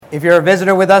If you're a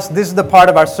visitor with us, this is the part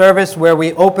of our service where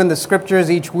we open the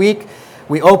scriptures each week.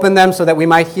 We open them so that we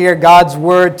might hear God's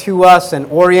word to us and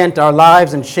orient our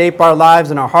lives and shape our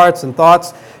lives and our hearts and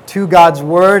thoughts to God's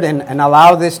word and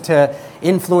allow this to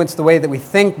influence the way that we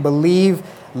think, believe,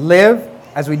 live.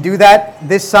 As we do that,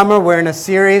 this summer we're in a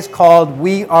series called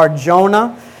We Are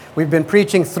Jonah. We've been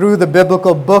preaching through the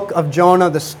biblical book of Jonah,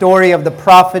 the story of the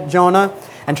prophet Jonah,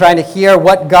 and trying to hear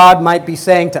what God might be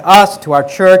saying to us, to our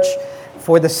church,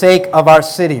 for the sake of our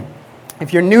city.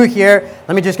 If you're new here,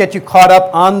 let me just get you caught up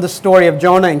on the story of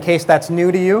Jonah in case that's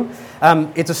new to you.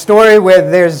 It's a story where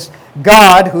there's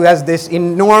God who has this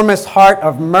enormous heart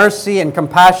of mercy and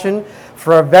compassion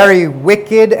for a very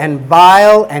wicked and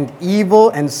vile and evil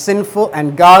and sinful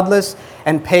and godless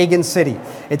and pagan city.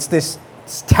 It's this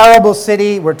terrible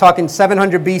city. We're talking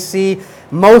 700 BC,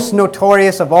 most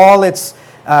notorious of all its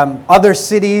other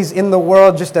cities in the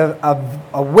world, just a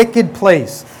wicked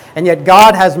place. And yet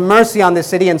God has mercy on this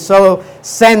city and so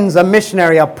sends a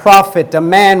missionary, a prophet, a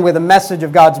man with a message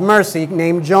of God's mercy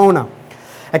named Jonah.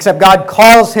 Except God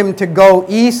calls him to go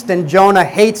east, and Jonah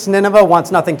hates Nineveh,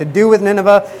 wants nothing to do with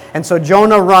Nineveh, and so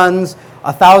Jonah runs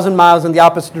 1,000 miles in the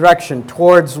opposite direction,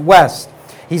 towards west.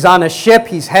 He's on a ship,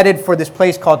 he's headed for this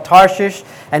place called Tarshish,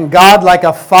 and God, like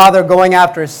a father going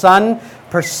after his son,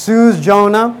 pursues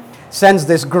Jonah, sends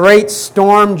this great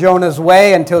storm Jonah's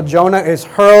way until Jonah is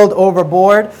hurled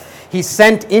overboard. He's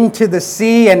sent into the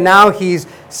sea, and now he's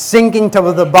sinking to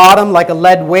the bottom like a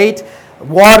lead weight.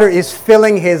 Water is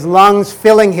filling his lungs,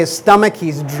 filling his stomach.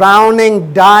 He's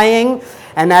drowning, dying,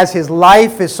 and as his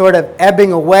life is sort of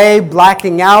ebbing away,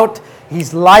 blacking out,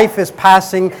 his life is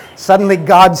passing, suddenly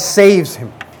God saves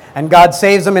him. And God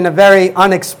saves him in a very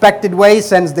unexpected way,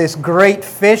 sends this great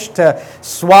fish to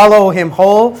swallow him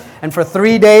whole. And for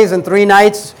 3 days and 3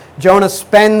 nights, Jonah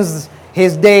spends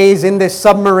his days in this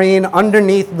submarine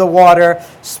underneath the water,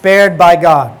 spared by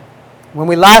God. When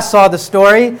we last saw the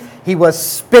story, he was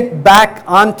spit back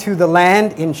onto the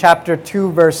land in chapter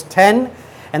 2, verse 10.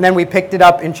 And then we picked it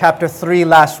up in chapter 3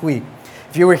 last week.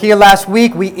 If you were here last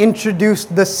week, we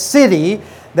introduced the city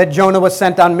that Jonah was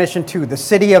sent on mission to, the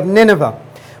city of Nineveh.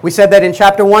 We said that in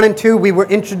chapter 1 and 2, we were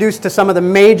introduced to some of the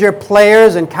major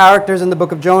players and characters in the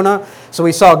book of Jonah. So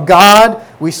we saw God,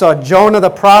 we saw Jonah the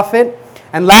prophet,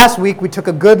 and last week we took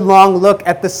a good long look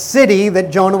at the city that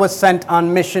Jonah was sent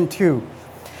on mission to.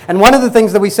 And one of the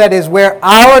things that we said is where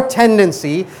our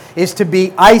tendency is to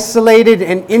be isolated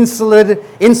and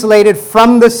insulated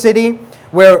from the city,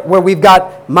 where we've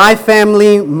got my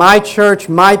family, my church,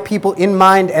 my people in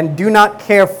mind and do not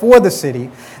care for the city,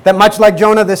 that much like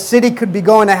Jonah, the city could be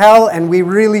going to hell and we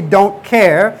really don't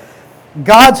care.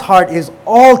 God's heart is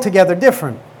altogether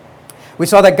different. We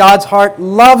saw that God's heart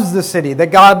loves the city,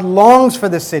 that God longs for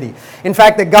the city. In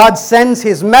fact, that God sends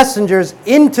his messengers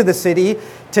into the city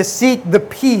to seek the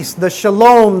peace, the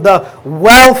shalom, the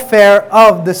welfare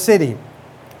of the city.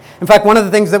 In fact, one of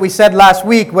the things that we said last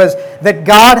week was that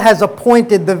God has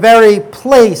appointed the very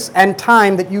place and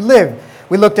time that you live.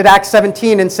 We looked at Acts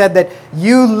 17 and said that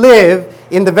you live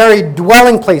in the very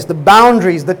dwelling place, the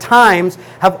boundaries, the times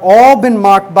have all been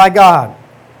marked by God.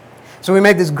 So we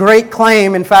made this great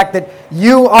claim, in fact, that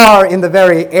you are in the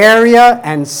very area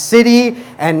and city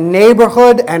and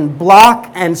neighborhood and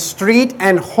block and street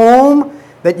and home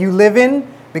that you live in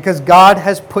because God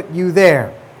has put you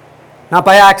there. Not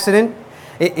by accident.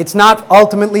 It's not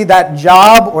ultimately that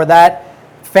job or that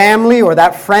family or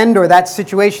that friend or that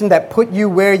situation that put you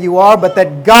where you are, but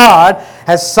that God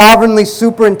has sovereignly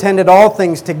superintended all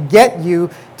things to get you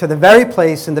to the very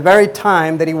place and the very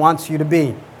time that he wants you to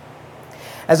be.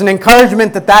 As an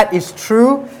encouragement that that is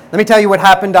true, let me tell you what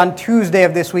happened on Tuesday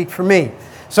of this week for me.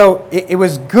 So it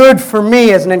was good for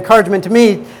me as an encouragement to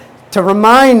me to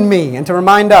remind me and to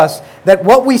remind us that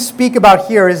what we speak about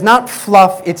here is not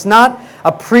fluff. It's not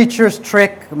a preacher's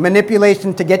trick,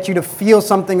 manipulation to get you to feel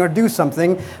something or do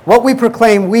something. What we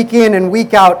proclaim week in and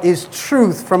week out is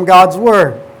truth from God's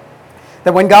word.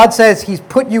 That when God says he's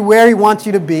put you where he wants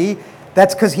you to be,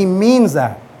 that's because he means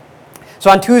that. So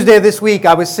on Tuesday of this week,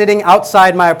 I was sitting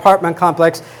outside my apartment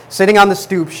complex, sitting on the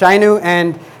stoop. Shainu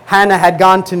and Hannah had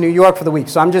gone to New York for the week.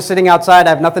 So I'm just sitting outside. I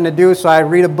have nothing to do, so I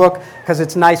read a book because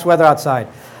it's nice weather outside.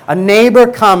 A neighbor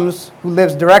comes who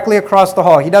lives directly across the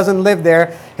hall. He doesn't live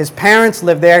there. His parents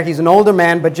live there. He's an older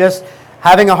man, but just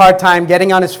having a hard time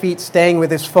getting on his feet, staying with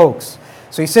his folks.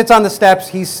 So he sits on the steps.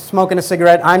 He's smoking a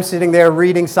cigarette. I'm sitting there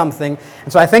reading something.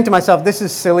 And so I think to myself, this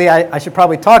is silly. I should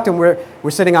probably talk to him.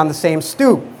 We're sitting on the same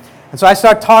stoop. And so I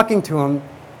start talking to him.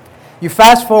 You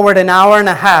fast forward an hour and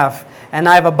a half, and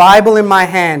I have a Bible in my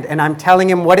hand, and I'm telling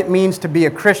him what it means to be a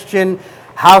Christian,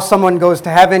 how someone goes to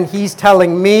heaven. He's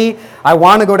telling me I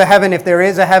want to go to heaven if there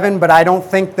is a heaven, but I don't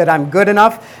think that I'm good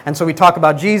enough. And so we talk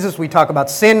about Jesus, we talk about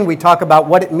sin, we talk about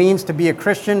what it means to be a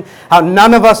Christian, how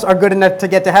none of us are good enough to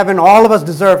get to heaven. All of us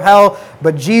deserve hell,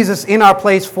 but Jesus in our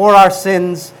place for our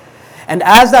sins. And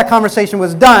as that conversation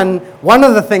was done, one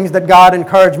of the things that God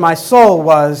encouraged my soul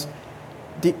was,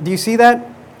 do you see that?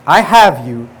 I have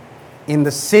you in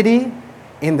the city,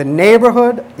 in the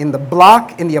neighborhood, in the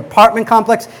block, in the apartment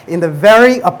complex, in the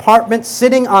very apartment,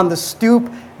 sitting on the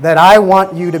stoop that I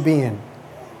want you to be in.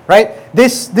 Right?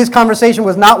 This conversation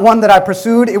was not one that I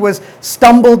pursued. It was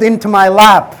stumbled into my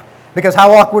lap. Because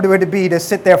how awkward would it be to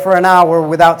sit there for an hour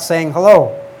without saying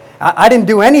hello? I didn't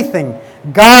do anything.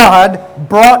 God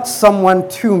brought someone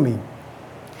to me.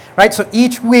 Right? So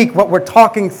each week what we're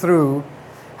talking through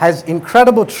has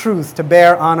incredible truth to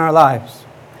bear on our lives.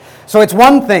 So it's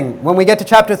one thing, when we get to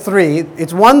chapter 3,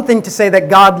 it's one thing to say that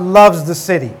God loves the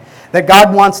city, that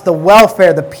God wants the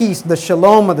welfare, the peace, the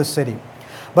shalom of the city.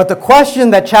 But the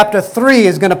question that chapter 3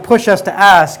 is going to push us to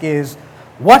ask is,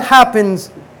 what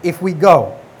happens if we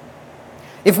go?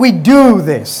 If we do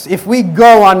this, if we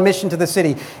go on mission to the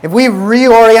city, if we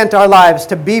reorient our lives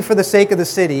to be for the sake of the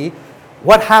city,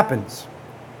 what happens?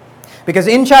 Because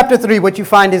in chapter 3, what you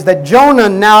find is that Jonah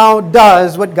now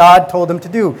does what God told him to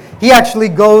do. He actually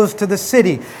goes to the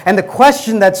city. And the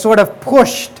question that's sort of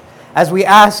pushed as we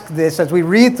ask this, as we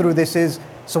read through this is,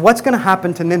 so what's going to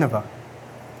happen to Nineveh?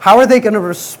 How are they going to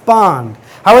respond?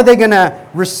 How are they going to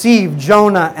receive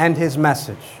Jonah and his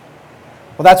message?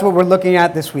 Well, that's what we're looking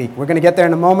at this week. We're going to get there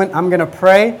in a moment. I'm going to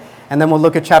pray, and then we'll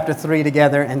look at chapter 3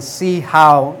 together and see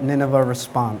how Nineveh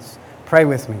responds. Pray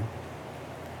with me.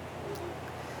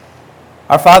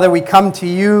 Our Father, we come to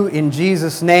you in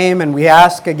Jesus' name, and we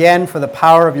ask again for the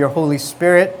power of your Holy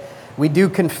Spirit. We do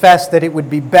confess that it would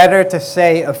be better to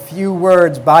say a few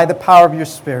words by the power of your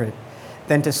Spirit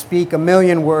than to speak a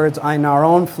million words in our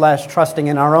own flesh, trusting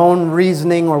in our own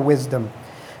reasoning or wisdom.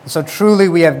 So truly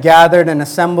we have gathered and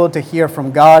assembled to hear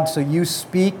from God, so you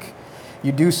speak.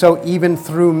 You do so even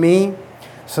through me,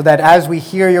 so that as we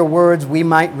hear your words, we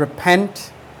might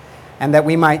repent and that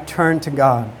we might turn to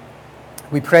God.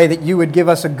 We pray that you would give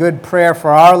us a good prayer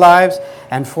for our lives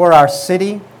and for our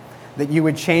city, that you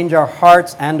would change our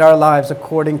hearts and our lives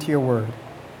according to your word.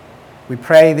 We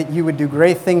pray that you would do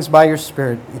great things by your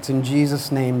Spirit. It's in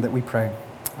Jesus' name that we pray.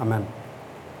 Amen.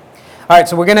 All right,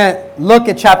 so we're going to look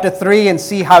at chapter 3 and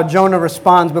see how Jonah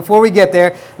responds. Before we get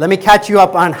there, let me catch you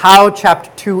up on how chapter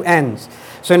 2 ends.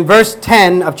 So in verse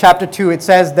 10 of chapter 2, it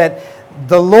says that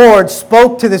the Lord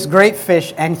spoke to this great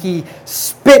fish and he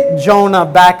spit Jonah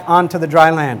back onto the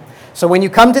dry land. So when you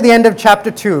come to the end of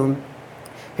chapter 2,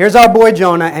 here's our boy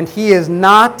Jonah, and he is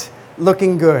not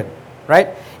looking good,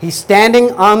 right? He's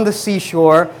standing on the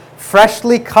seashore,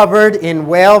 freshly covered in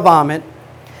whale vomit.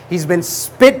 He's been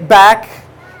spit back.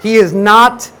 He is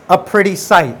not a pretty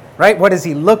sight, right? What does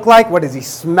he look like? What does he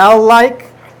smell like?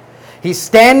 He's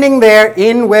standing there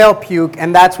in whale puke,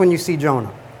 and that's when you see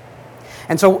Jonah.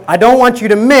 And so I don't want you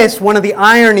to miss one of the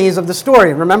ironies of the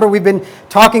story. Remember, we've been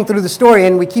talking through the story,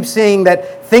 and we keep saying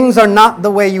that things are not the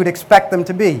way you would expect them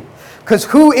to be. Because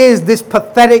who is this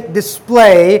pathetic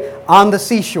display on the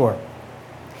seashore?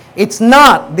 It's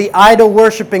not the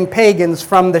idol-worshipping pagans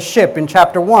from the ship in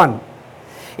chapter 1.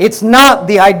 It's not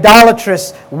the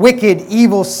idolatrous, wicked,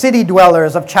 evil city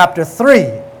dwellers of chapter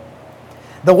 3.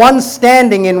 The one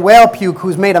standing in whale puke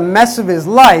who's made a mess of his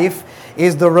life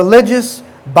is the religious,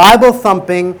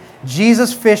 Bible-thumping,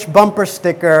 Jesus fish bumper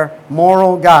sticker,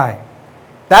 moral guy.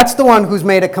 That's the one who's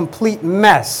made a complete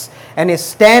mess and is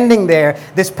standing there,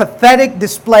 this pathetic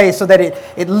display, so that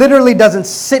it literally doesn't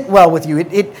sit well with you.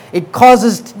 It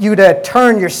causes you to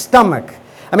turn your stomach.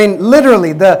 I mean,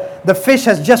 literally, the fish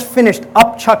has just finished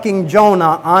upchucking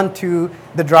Jonah onto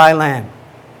the dry land.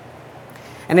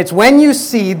 And it's when you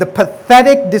see the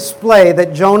pathetic display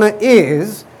that Jonah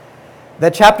is,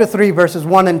 that chapter 3, verses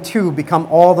 1 and 2 become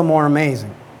all the more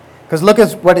amazing. Because look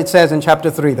at what it says in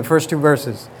chapter 3, the first two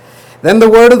verses. Then the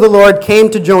word of the Lord came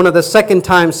to Jonah the second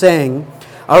time, saying,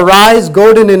 Arise,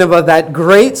 go to Nineveh, that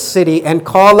great city, and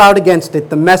call out against it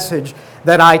the message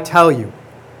that I tell you.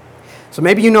 So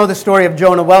maybe you know the story of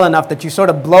Jonah well enough that you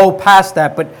sort of blow past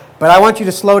that, but I want you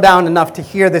to slow down enough to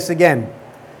hear this again.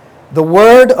 The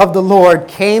word of the Lord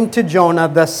came to Jonah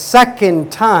the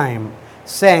second time,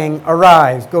 saying,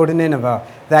 Arise, go to Nineveh,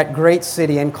 that great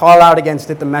city, and call out against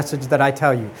it the message that I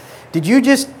tell you. Did you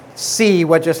just see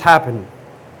what just happened?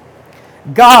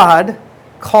 God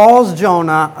calls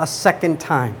Jonah a second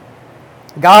time.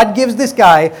 God gives this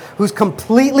guy who's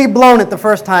completely blown it the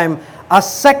first time a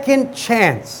second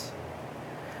chance.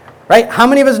 Right? How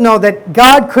many of us know that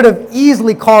God could have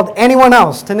easily called anyone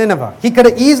else to Nineveh? He could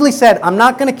have easily said, I'm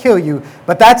not going to kill you,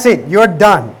 but that's it. You're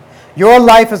done. Your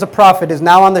life as a prophet is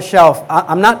now on the shelf.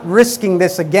 I'm not risking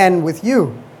this again with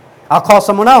you. I'll call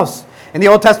someone else. In the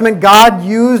Old Testament, God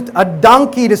used a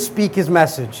donkey to speak his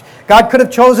message. God could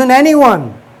have chosen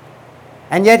anyone.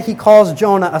 And yet he calls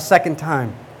Jonah a second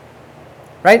time.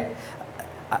 Right?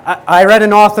 I read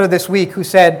an author this week who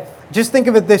said, just think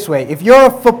of it this way. If you're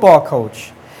a football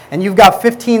coach and you've got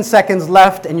 15 seconds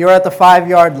left and you're at the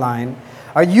 5-yard line,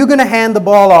 are you going to hand the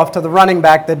ball off to the running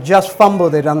back that just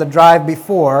fumbled it on the drive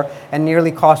before and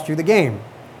nearly cost you the game?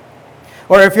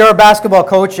 Or if you're a basketball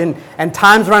coach and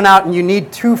time's run out and you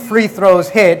need 2 free throws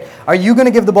hit, are you going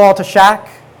to give the ball to Shaq?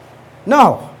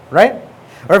 No, right?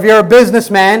 Or if you're a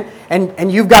businessman and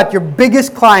you've got your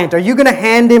biggest client, are you going to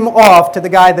hand him off to the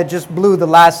guy that just blew the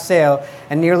last sale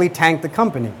and nearly tanked the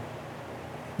company?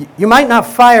 You might not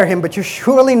fire him, but you're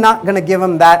surely not going to give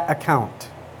him that account.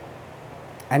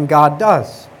 And God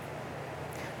does.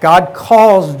 God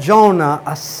calls Jonah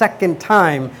a second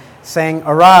time, saying,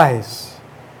 arise,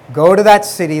 go to that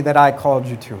city that I called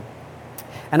you to.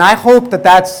 And I hope that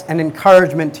that's an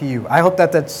encouragement to you. I hope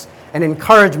that that's an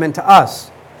encouragement to us,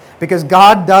 because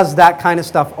God does that kind of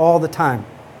stuff all the time.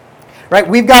 Right?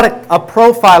 We've got a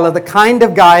profile of the kind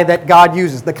of guy that God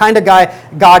uses, the kind of guy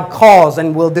God calls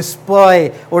and will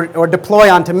display or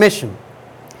deploy onto mission.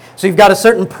 So you've got a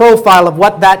certain profile of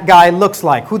what that guy looks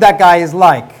like, who that guy is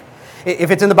like.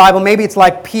 If it's in the Bible, maybe it's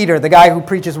like Peter, the guy who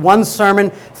preaches one sermon,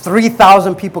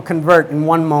 3,000 people convert in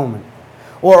one moment.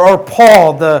 Or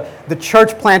Paul, the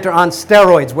church planter on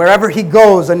steroids. Wherever he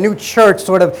goes, a new church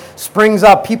sort of springs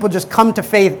up. People just come to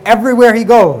faith everywhere he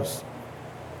goes.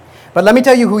 But let me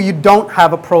tell you who you don't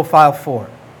have a profile for.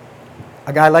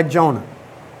 A guy like Jonah.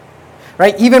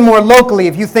 Right? Even more locally,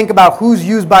 if you think about who's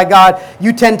used by God,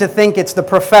 you tend to think it's the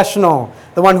professional,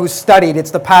 the one who's studied, it's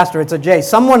the pastor, it's a J,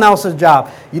 someone else's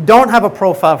job. You don't have a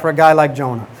profile for a guy like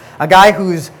Jonah. A guy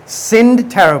who's sinned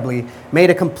terribly, made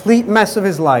a complete mess of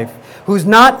his life, who's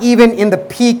not even in the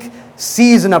peak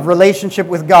season of relationship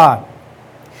with God.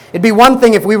 It'd be one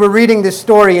thing if we were reading this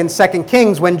story in 2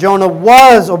 Kings when Jonah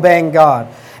was obeying God.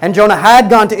 And Jonah had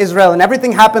gone to Israel, and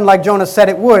everything happened like Jonah said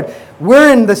it would.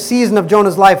 We're in the season of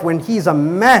Jonah's life when he's a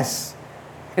mess.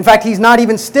 In fact, he's not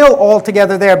even still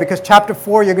altogether there, because chapter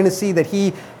 4, you're going to see that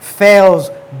he fails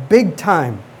big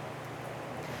time.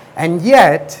 And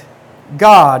yet,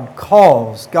 God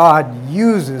calls, God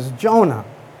uses Jonah.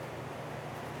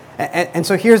 And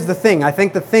so here's the thing. I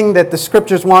think the thing that the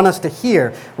scriptures want us to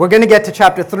hear, we're going to get to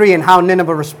chapter 3 and how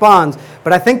Nineveh responds,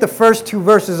 but I think the first 2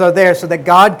 verses are there so that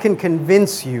God can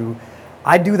convince you.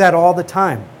 I do that all the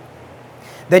time.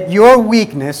 That your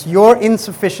weakness, your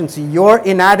insufficiency, your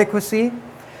inadequacy,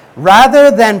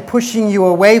 rather than pushing you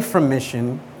away from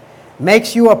mission,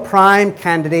 makes you a prime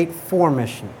candidate for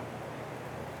mission.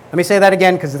 Let me say that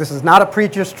again, because this is not a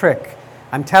preacher's trick.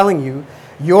 I'm telling you,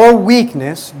 your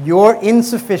weakness, your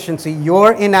insufficiency,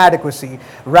 your inadequacy,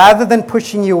 rather than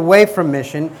pushing you away from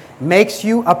mission, makes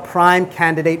you a prime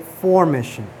candidate for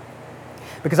mission.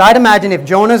 Because I'd imagine if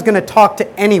Jonah's going to talk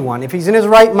to anyone, if he's in his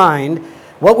right mind,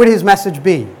 what would his message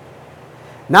be?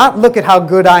 Not look at how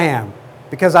good I am,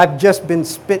 because I've just been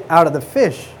spit out of the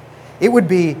fish. It would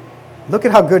be, look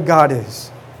at how good God is,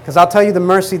 because I'll tell you the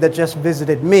mercy that just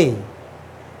visited me.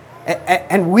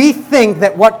 And we think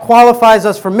that what qualifies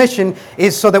us for mission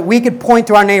is so that we could point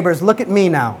to our neighbors, look at me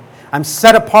now. I'm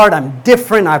set apart, I'm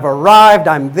different, I've arrived,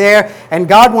 I'm there. And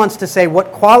God wants to say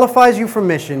what qualifies you for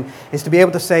mission is to be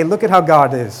able to say, look at how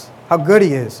God is, how good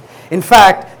He is. In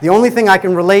fact, the only thing I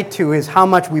can relate to is how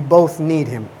much we both need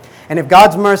Him. And if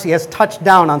God's mercy has touched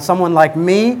down on someone like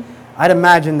me, I'd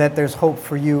imagine that there's hope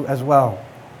for you as well.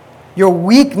 Your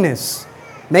weakness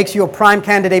makes you a prime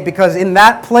candidate because in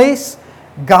that place,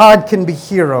 God can be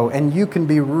hero and you can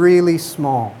be really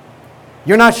small.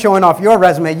 You're not showing off your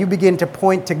resume. You begin to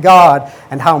point to God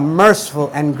and how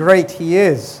merciful and great He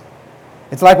is.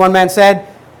 It's like one man said,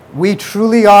 we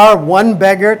truly are one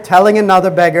beggar telling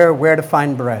another beggar where to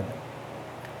find bread.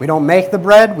 We don't make the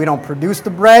bread. We don't produce the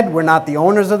bread. We're not the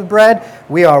owners of the bread.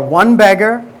 We are one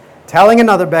beggar telling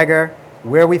another beggar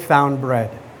where we found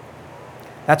bread.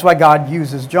 That's why God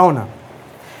uses Jonah.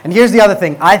 And here's the other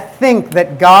thing. I think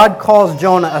that God calls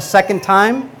Jonah a second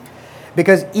time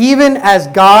because even as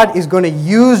God is going to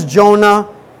use Jonah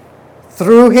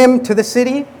through him to the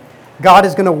city, God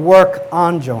is going to work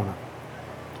on Jonah.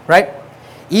 Right?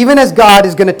 Even as God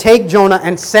is going to take Jonah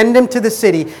and send him to the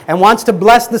city and wants to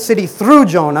bless the city through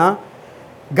Jonah,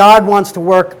 God wants to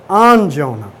work on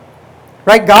Jonah.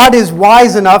 Right? God is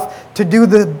wise enough to do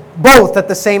both at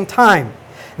the same time.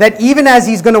 that even as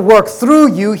he's going to work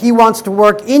through you, he wants to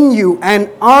work in you and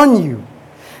on you.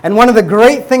 And one of the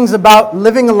great things about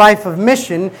living a life of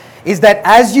mission is that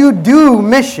as you do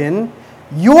mission,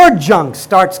 your junk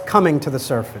starts coming to the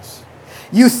surface.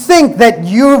 You think that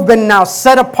you've been now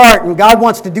set apart and God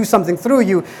wants to do something through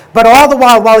you, but all the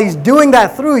while he's doing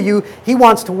that through you, he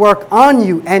wants to work on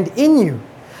you and in you.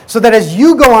 So that as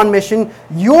you go on mission,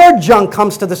 your junk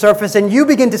comes to the surface and you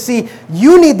begin to see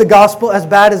you need the gospel as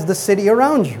bad as the city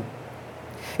around you.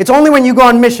 It's only when you go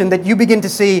on mission that you begin to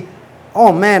see,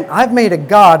 oh man, I've made a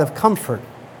God of comfort.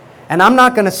 And I'm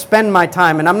not going to spend my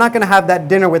time, and I'm not going to have that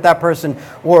dinner with that person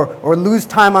or lose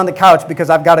time on the couch because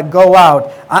I've got to go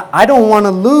out. I don't want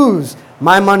to lose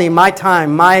my money, my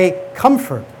time, my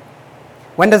comfort.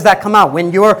 When does that come out?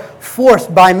 When you're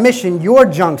forced by mission, your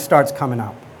junk starts coming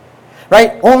out.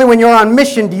 Right? Only when you're on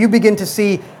mission do you begin to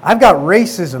see, I've got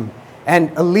racism and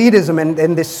elitism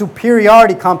and this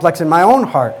superiority complex in my own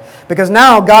heart. Because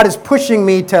now God is pushing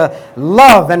me to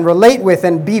love and relate with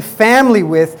and be family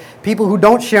with people who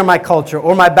don't share my culture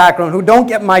or my background, who don't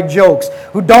get my jokes,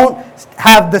 who don't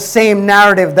have the same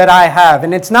narrative that I have.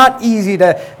 And it's not easy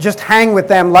to just hang with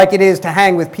them like it is to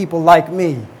hang with people like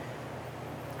me.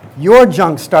 Your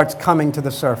junk starts coming to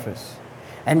the surface.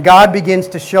 And God begins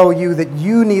to show you that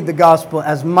you need the gospel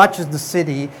as much as the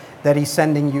city that he's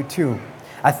sending you to.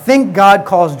 I think God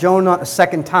calls Jonah a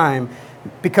second time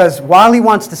because while he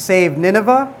wants to save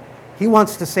Nineveh, he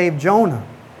wants to save Jonah.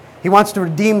 He wants to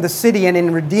redeem the city, and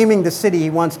in redeeming the city,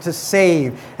 he wants to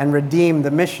save and redeem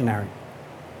the missionary.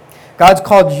 God's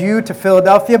called you to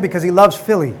Philadelphia because he loves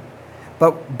Philly,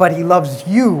 but he loves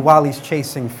you while he's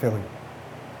chasing Philly.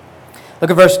 Look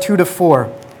at verse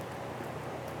 2-4.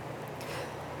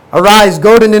 Arise,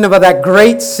 go to Nineveh, that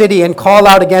great city, and call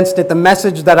out against it the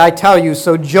message that I tell you.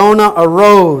 So Jonah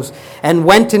arose and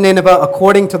went to Nineveh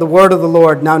according to the word of the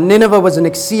Lord. Now Nineveh was an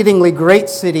exceedingly great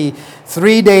city,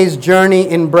 3 days' journey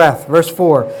in breadth. Verse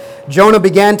 4. Jonah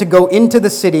began to go into the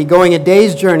city, going a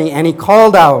day's journey, and he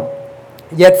called out,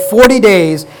 Yet 40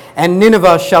 days, and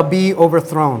Nineveh shall be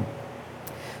overthrown.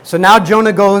 So now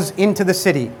Jonah goes into the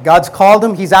city. God's called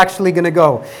him. He's actually going to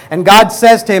go. And God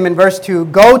says to him in verse 2,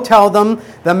 Go tell them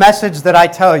the message that I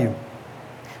tell you.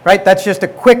 Right? That's just a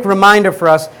quick reminder for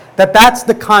us that that's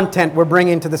the content we're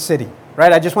bringing to the city.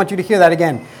 Right? I just want you to hear that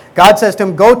again. God says to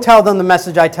him, Go tell them the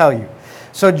message I tell you.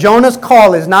 So Jonah's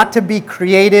call is not to be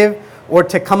creative or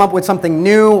to come up with something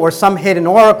new or some hidden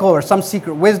oracle or some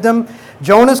secret wisdom.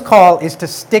 Jonah's call is to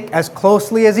stick as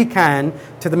closely as he can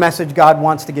to the message God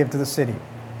wants to give to the city.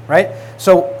 Right?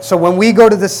 So when we go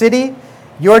to the city,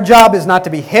 your job is not to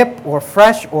be hip or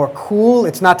fresh or cool.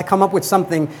 It's not to come up with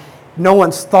something no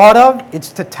one's thought of.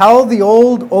 It's to tell the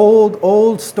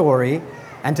old story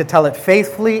and to tell it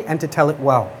faithfully and to tell it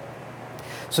well.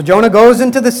 So Jonah goes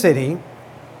into the city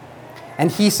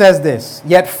and he says this,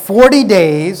 Yet 40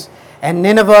 days and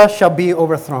Nineveh shall be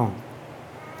overthrown.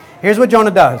 Here's what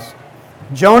Jonah does.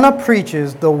 Jonah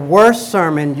preaches the worst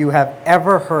sermon you have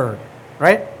ever heard.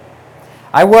 Right?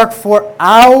 I work for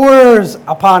hours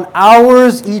upon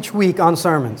hours each week on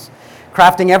sermons,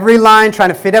 crafting every line, trying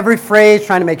to fit every phrase,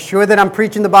 trying to make sure that I'm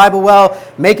preaching the Bible well,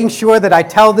 making sure that I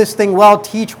tell this thing well,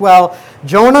 teach well.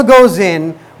 Jonah goes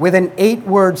in with an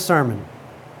 8-word sermon.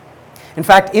 In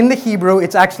fact, in the Hebrew,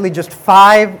 it's actually just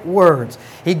 5 words.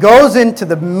 He goes into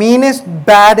the meanest,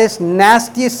 baddest,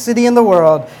 nastiest city in the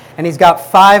world, and he's got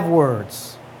 5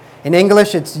 words. In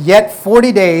English, it's Yet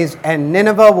 40 days, and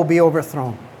Nineveh will be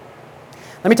overthrown.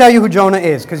 Let me tell you who Jonah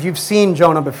is, because you've seen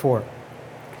Jonah before.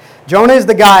 Jonah is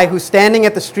the guy who's standing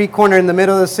at the street corner in the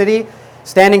middle of the city,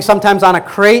 standing sometimes on a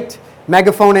crate,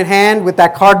 megaphone in hand, with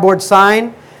that cardboard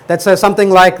sign that says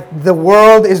something like, The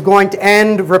world is going to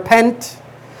end, repent,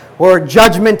 or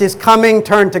judgment is coming,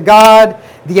 turn to God,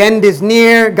 the end is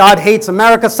near, God hates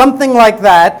America, something like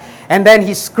that. And then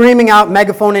he's screaming out,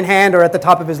 megaphone in hand, or at the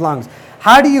top of his lungs.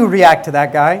 How do you react to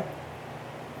that guy?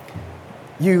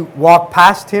 You walk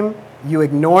past him. You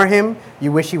ignore him.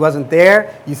 You wish he wasn't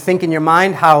there. You think in your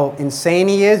mind how insane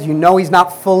he is. You know he's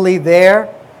not fully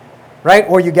there, right?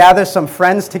 Or you gather some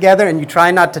friends together and you try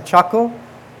not to chuckle.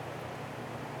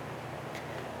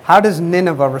 How does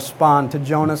Nineveh respond to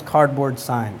Jonah's cardboard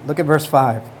sign? Look at verse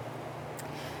 5.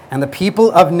 And the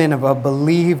people of Nineveh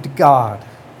believed God.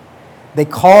 They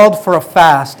called for a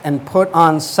fast and put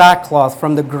on sackcloth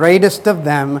from the greatest of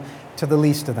them to the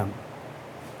least of them.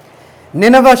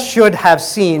 Nineveh should have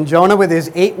seen Jonah with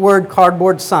his 8-word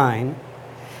cardboard sign,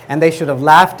 and they should have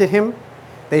laughed at him,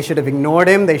 they should have ignored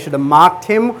him, they should have mocked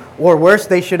him, or worse,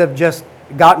 they should have just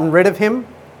gotten rid of him.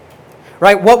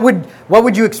 right? What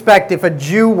would you expect if a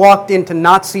Jew walked into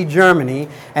Nazi Germany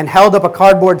and held up a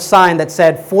cardboard sign that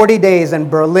said 40 days and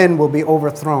Berlin will be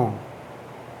overthrown?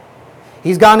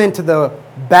 He's gone into the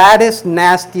baddest,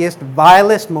 nastiest,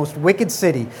 vilest, most wicked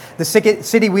city. The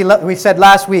city we said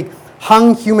last week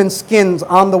hung human skins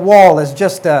on the wall as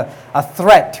just a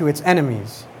threat to its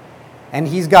enemies. And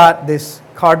he's got this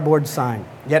cardboard sign.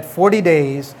 Yet 40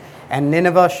 days and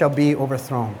Nineveh shall be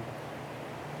overthrown.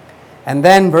 And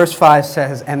then verse 5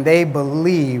 says, and they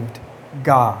believed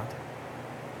God.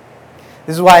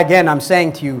 This is why, again, I'm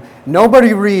saying to you,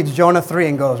 nobody reads Jonah 3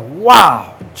 and goes,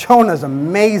 wow, Jonah's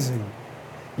amazing.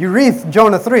 You read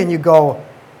Jonah 3 and you go,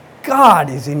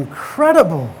 God is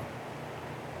incredible.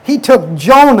 He took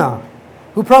Jonah,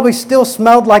 who probably still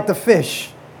smelled like the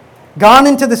fish, gone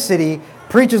into the city,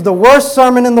 preaches the worst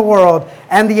sermon in the world,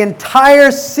 and the entire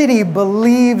city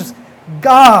believes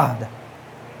God.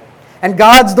 And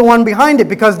God's the one behind it,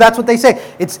 because that's what they say.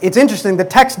 It's interesting. The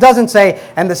text doesn't say,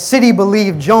 and the city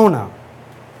believed Jonah.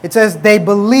 It says they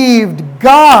believed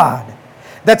God.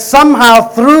 That somehow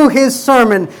through his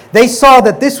sermon, they saw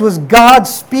that this was God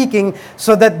speaking,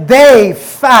 so that they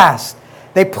fast.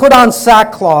 They put on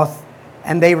sackcloth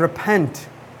and they repent.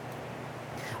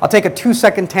 I'll take a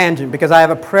 2-second tangent because I have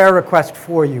a prayer request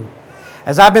for you.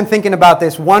 As I've been thinking about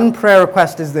this, one prayer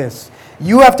request is this.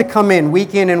 You have to come in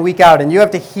and week out, and you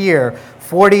have to hear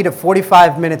 40 to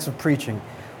 45 minutes of preaching.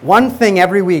 One thing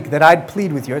every week that I'd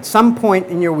plead with you, at some point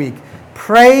in your week,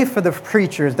 pray for the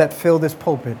preachers that fill this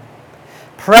pulpit.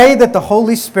 Pray that the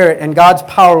Holy Spirit and God's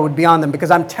power would be on them, because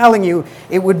I'm telling you,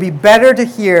 it would be better to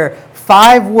hear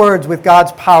 5 words with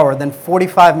God's power than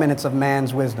 45 minutes of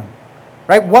man's wisdom.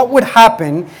 Right? What would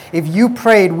happen if you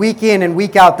prayed week in and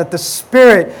week out that the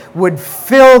Spirit would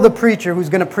fill the preacher who's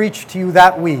going to preach to you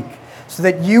that week, so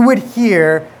that you would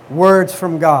hear words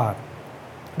from God?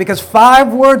 Because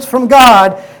 5 words from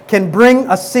God can bring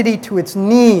a city to its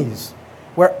knees,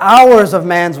 where hours of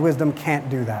man's wisdom can't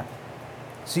do that.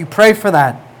 So you pray for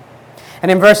that. And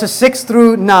in verses 6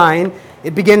 through 9,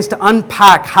 it begins to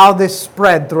unpack how this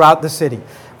spread throughout the city.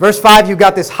 Verse 5, you've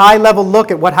got this high-level look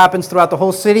at what happens throughout the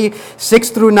whole city. 6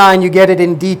 through 9, you get it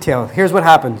in detail. Here's what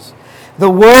happens. The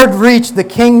word reached the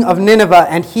king of Nineveh,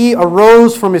 and he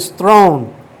arose from his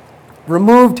throne,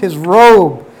 removed his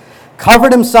robe,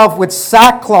 covered himself with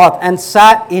sackcloth, and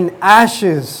sat in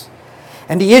ashes.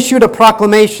 And he issued a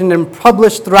proclamation and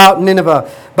published throughout Nineveh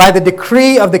by the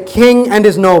decree of the king and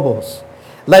his nobles.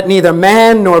 Let neither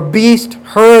man nor beast,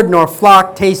 herd nor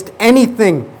flock taste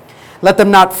anything. Let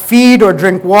them not feed or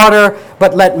drink water,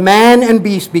 but let man and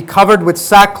beast be covered with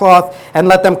sackcloth, and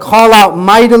let them call out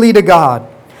mightily to God.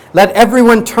 Let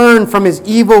everyone turn from his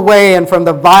evil way and from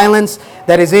the violence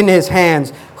that is in his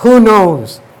hands. Who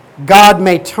knows? God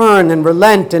may turn and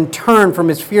relent and turn from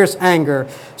his fierce anger,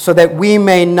 so that we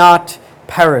may not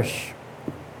perish.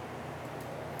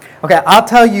 Okay, I'll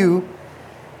tell you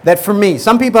that for me,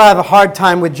 some people have a hard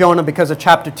time with Jonah because of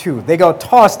chapter 2. They go,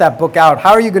 toss that book out.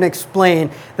 How are you going to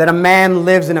explain that a man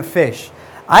lives in a fish?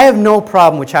 I have no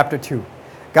problem with chapter 2.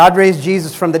 God raised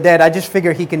Jesus from the dead. I just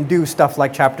figure he can do stuff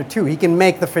like chapter 2. He can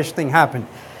make the fish thing happen.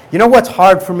 You know what's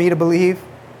hard for me to believe?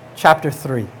 Chapter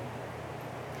 3.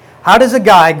 How does a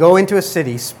guy go into a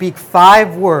city, speak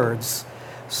 5 words,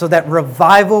 so that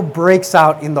revival breaks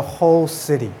out in the whole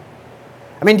city?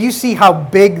 I mean, do you see how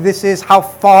big this is, how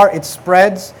far it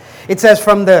spreads? It says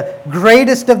from the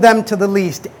greatest of them to the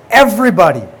least,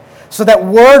 everybody. So that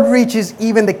word reaches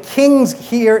even the king's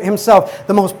here himself,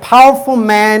 the most powerful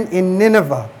man in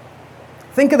Nineveh.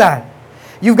 Think of that.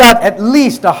 You've got at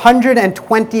least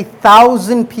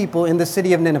 120,000 people in the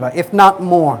city of Nineveh, if not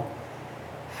more.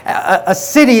 A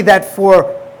city that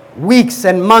for weeks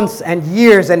and months and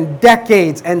years and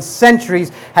decades and centuries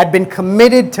had been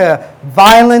committed to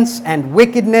violence and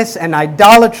wickedness and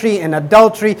idolatry and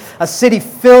adultery. A city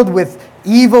filled with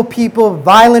evil people,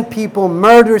 violent people,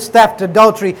 murder, theft,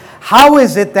 adultery. How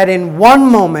is it that in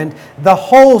one moment the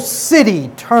whole city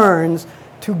turns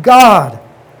to God?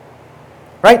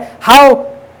 Right?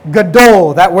 How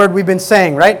gadol, that word we've been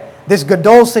saying, right? This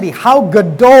gadol city, how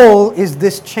gadol is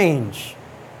this change?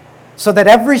 So that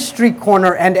every street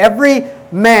corner and every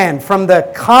man, from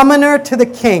the commoner to the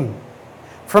king,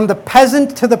 from the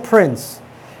peasant to the prince,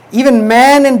 even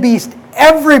man and beast,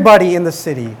 everybody in the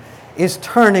city is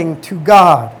turning to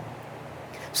God.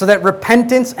 So that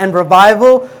repentance and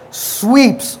revival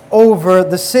sweeps over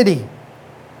the city.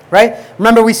 Right?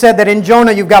 Remember we said that in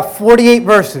Jonah you've got 48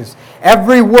 verses.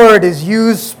 Every word is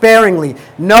used sparingly.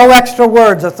 No extra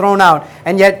words are thrown out.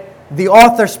 And yet the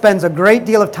author spends a great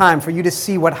deal of time for you to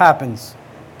see what happens.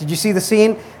 Did you see the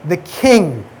scene? The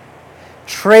king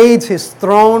trades his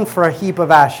throne for a heap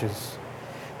of ashes.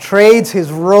 trades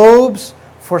his robes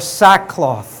for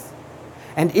sackcloth,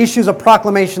 and issues a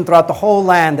proclamation throughout the whole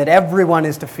land that everyone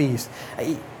is to feast.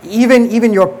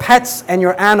 Even your pets and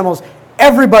your animals,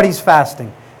 everybody's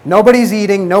fasting. Nobody's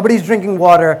eating, nobody's drinking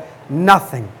water,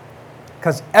 nothing.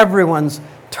 Because everyone's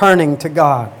turning to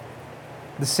God.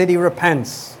 The city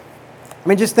repents. I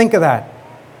mean, just think of that.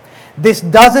 This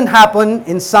doesn't happen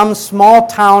in some small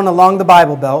town along the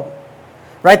Bible Belt.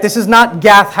 Right? This is not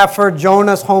Gath-Hepher,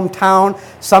 Jonah's hometown,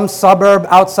 some suburb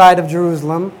outside of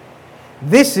Jerusalem.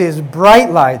 This is bright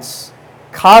lights,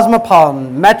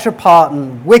 cosmopolitan,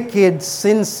 metropolitan, wicked,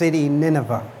 sin city,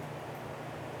 Nineveh.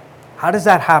 How does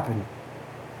that happen?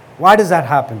 Why does that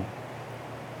happen?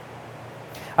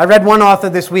 I read one author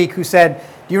this week who said,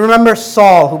 do you remember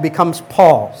Saul, who becomes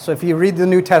Paul? So if you read the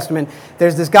New Testament,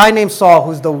 there's this guy named Saul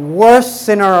who's the worst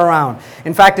sinner around.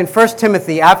 In fact, in 1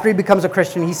 Timothy, after he becomes a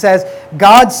Christian, he says,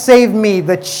 God saved me,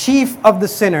 the chief of the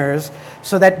sinners,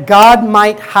 so that God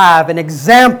might have an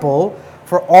example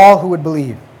for all who would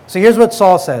believe. So here's what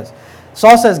Saul says.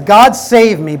 Saul says, God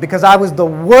saved me because I was the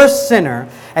worst sinner,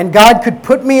 and God could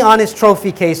put me on his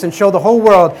trophy case and show the whole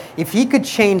world, if he could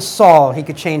change Saul, he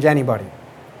could change anybody.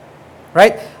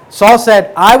 Right? Saul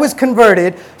said, I was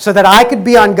converted so that I could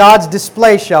be on God's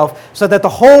display shelf, so that the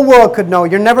whole world could know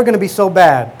you're never going to be so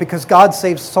bad because God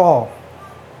saved Saul.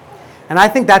 And I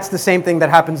think that's the same thing that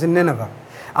happens in Nineveh.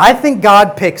 I think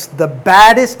God picks the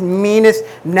baddest, meanest,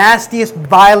 nastiest,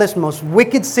 vilest, most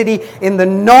wicked city in the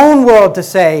known world to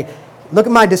say, look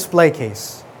at my display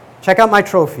case. Check out my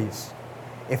trophies.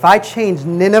 If I change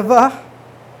Nineveh,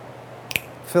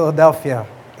 Philadelphia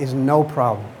is no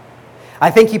problem. I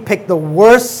think he picked the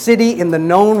worst city in the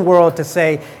known world to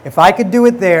say, if I could do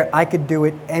it there, I could do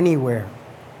it anywhere.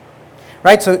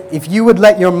 Right? So if you would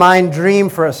let your mind dream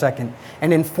for a second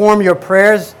and inform your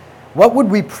prayers, what would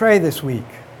we pray this week?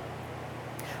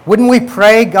 Wouldn't we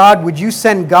pray, God, would you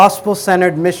send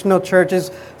gospel-centered missional churches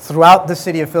throughout the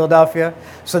city of Philadelphia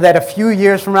so that a few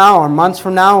years from now or months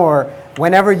from now or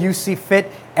whenever you see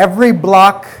fit, every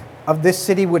block of this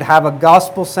city would have a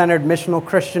gospel-centered missional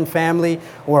Christian family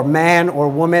or man or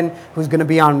woman who's going to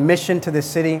be on mission to this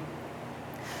city,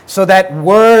 so that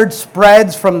word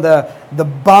spreads from the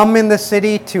bum in the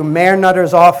city to Mayor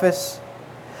Nutter's office,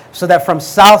 so that from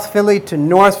South Philly to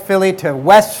North Philly to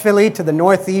West Philly to the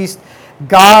Northeast,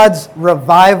 God's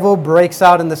revival breaks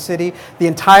out in the city. The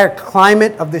entire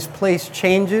climate of this place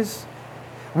changes.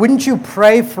 Wouldn't you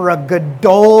pray for a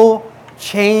Gadol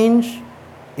change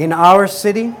in our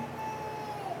city?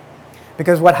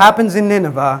 Because what happens in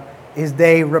Nineveh is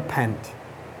they repent.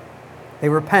 They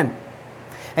repent.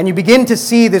 And you begin to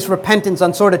see this repentance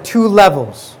on sort of two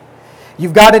levels.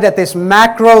 You've got it at this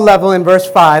macro level in verse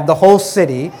 5, the whole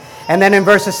city. And then in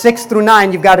verses 6 through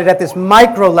 9, you've got it at this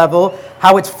micro level,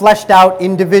 how it's fleshed out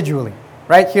individually.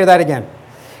 Right? Hear that again.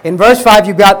 In verse 5,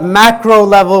 you've got macro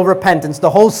level repentance, the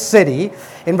whole city.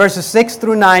 In verses 6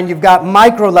 through 9, you've got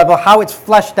micro level, how it's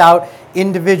fleshed out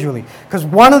individually. Because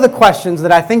one of the questions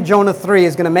that I think Jonah 3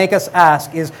 is going to make us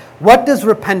ask is, what does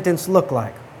repentance look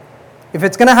like? If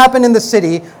it's going to happen in the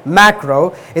city,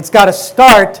 macro, it's got to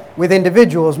start with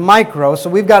individuals, micro. So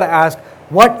we've got to ask,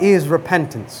 what is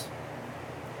repentance?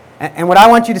 And what I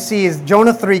want you to see is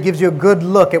Jonah 3 gives you a good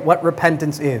look at what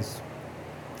repentance is.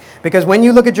 Because when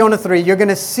you look at Jonah 3, you're going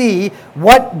to see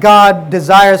what God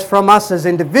desires from us as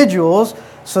individuals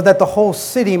so that the whole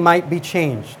city might be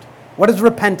changed. What does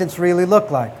repentance really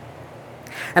look like?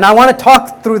 And I want to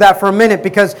talk through that for a minute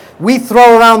because we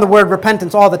throw around the word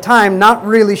repentance all the time, not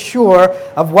really sure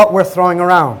of what we're throwing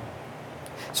around.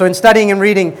 So in studying and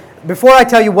reading, before I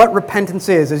tell you what repentance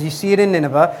is, as you see it in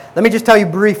Nineveh, let me just tell you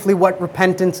briefly what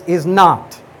repentance is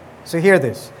not. So hear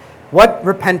this. What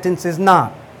repentance is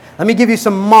not. Let me give you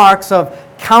some marks of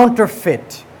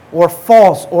counterfeit or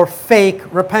false or fake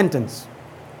repentance.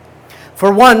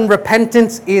 For one,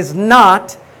 repentance is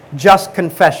not just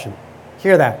confession.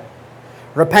 Hear that.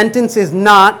 Repentance is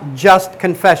not just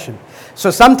confession. So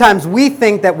sometimes we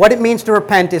think that what it means to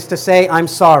repent is to say, I'm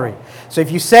sorry. So if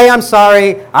you say, I'm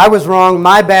sorry, I was wrong,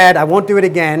 my bad, I won't do it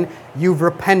again, you've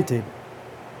repented.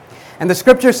 And the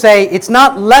scriptures say it's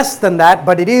not less than that,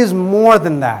 but it is more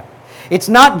than that. It's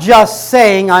not just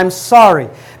saying, I'm sorry.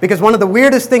 Because one of the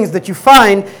weirdest things that you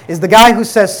find is the guy who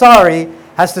says sorry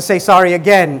has to say sorry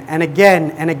again and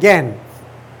again and again.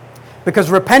 Because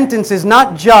repentance is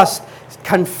not just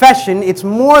confession, it's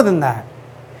more than that.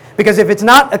 Because if it's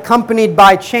not accompanied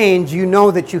by change, you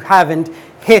know that you haven't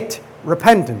hit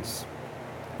repentance.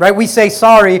 Right? We say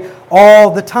sorry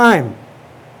all the time.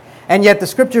 And yet the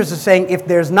scriptures are saying if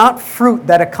there's not fruit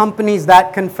that accompanies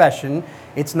that confession,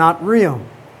 it's not real.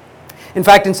 In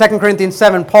fact, in 2 Corinthians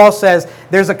 7, Paul says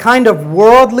there's a kind of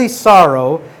worldly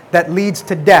sorrow that leads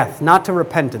to death, not to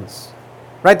repentance.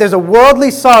 Right? There's a worldly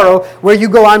sorrow where you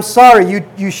go, I'm sorry,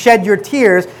 you shed your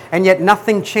tears, and yet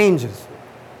nothing changes.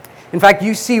 In fact,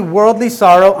 you see worldly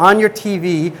sorrow on your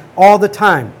TV all the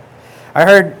time. I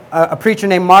heard a preacher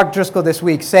named Mark Driscoll this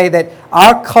week say that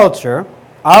our culture,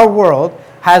 our world,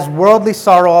 has worldly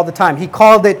sorrow all the time. He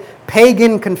called it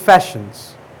pagan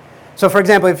confessions. So for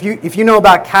example, if you know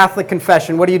about Catholic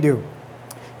confession, what do?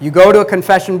 You go to a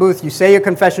confession booth, you say your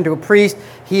confession to a priest,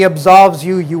 he absolves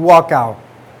you, you walk out.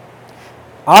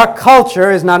 Our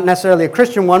culture is not necessarily a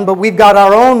Christian one, but we've got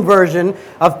our own version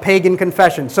of pagan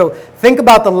confession. So think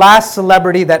about the last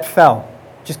celebrity that fell.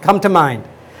 Just come to mind,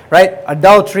 right?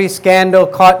 Adultery, scandal,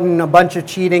 caught in a bunch of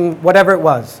cheating, whatever it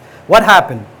was. What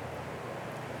happened?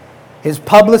 His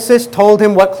publicist told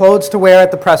him what clothes to wear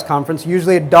at the press conference,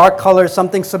 usually a dark color,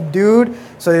 something subdued,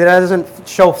 so that it doesn't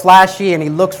show flashy and he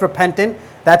looks repentant.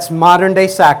 That's modern day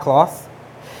sackcloth.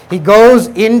 He goes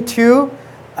into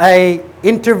an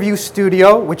interview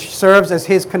studio, which serves as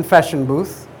his confession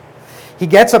booth. He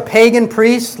gets a pagan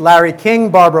priest, Larry King,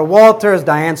 Barbara Walters,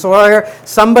 Diane Sawyer,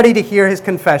 somebody to hear his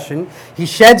confession. He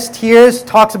sheds tears,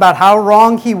 talks about how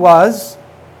wrong he was.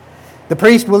 The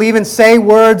priest will even say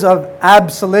words of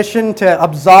absolution to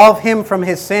absolve him from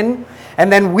his sin.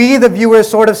 And then we, the viewers,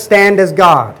 sort of stand as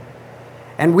God.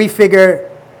 And we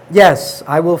figure, yes,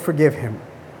 I will forgive him.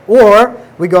 Or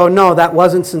we go, no, that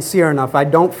wasn't sincere enough. I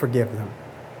don't forgive them.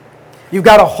 You've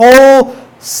got a whole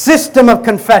system of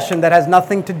confession that has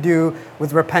nothing to do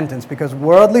with repentance, because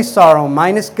worldly sorrow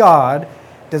minus God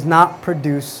does not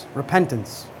produce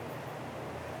repentance.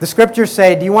 The scriptures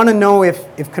say, do you want to know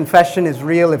if confession is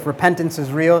real, if repentance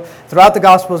is real? Throughout the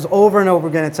Gospels, over and over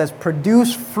again, it says,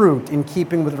 produce fruit in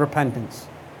keeping with repentance.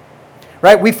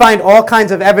 Right? We find all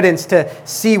kinds of evidence to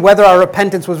see whether our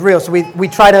repentance was real. So we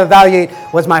try to evaluate,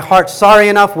 was my heart sorry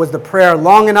enough? Was the prayer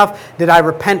long enough? Did I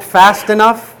repent fast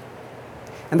enough?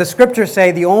 And the scriptures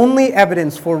say the only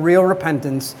evidence for real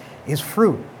repentance is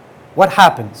fruit. What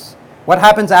happens? What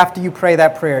happens after you pray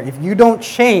that prayer? If you don't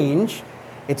change,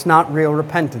 it's not real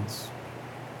repentance.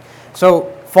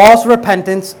 So false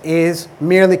repentance is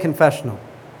merely confessional.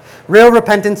 Real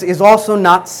repentance is also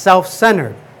not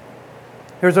self-centered.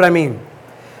 Here's what I mean.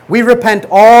 We repent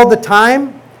all the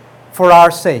time for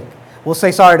our sake. We'll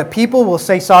say sorry to people. We'll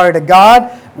say sorry to God.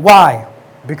 Why?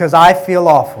 Because I feel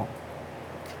awful.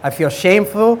 I feel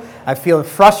shameful. I feel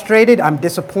frustrated. I'm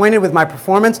disappointed with my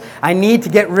performance. I need to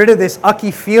get rid of this ucky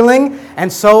feeling,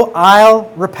 and so I'll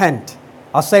repent.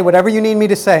 I'll say whatever you need me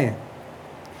to say.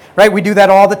 Right? We do that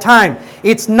all the time.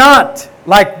 It's not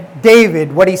like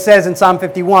David, what he says in Psalm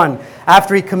 51,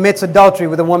 after he commits adultery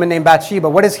with a woman named Bathsheba.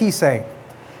 What does he say?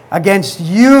 Against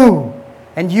you,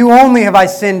 and you only have I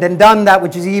sinned and done that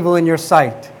which is evil in your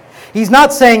sight. He's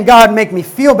not saying, God, make me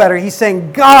feel better. He's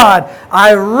saying, God,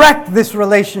 I wrecked this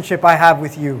relationship I have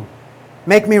with you.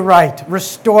 Make me right.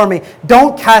 Restore me.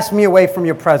 Don't cast me away from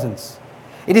your presence.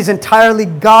 It is entirely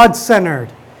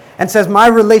God-centered and says, my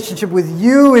relationship with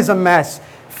you is a mess.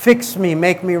 Fix me.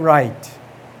 Make me right.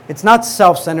 It's not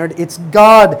self-centered. It's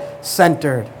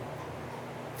God-centered.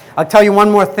 I'll tell you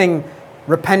one more thing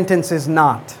repentance is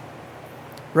not.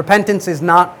 Repentance is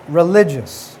not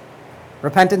religious.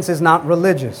 Repentance is not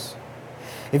religious.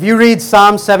 If you read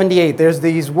Psalm 78, there's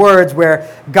these words where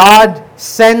God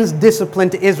sends discipline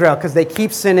to Israel because they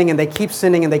keep sinning and they keep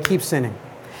sinning and they keep sinning.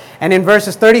 And in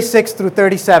verses 36 through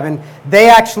 37, they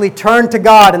actually turn to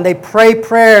God and they pray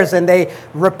prayers and they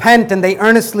repent and they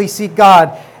earnestly seek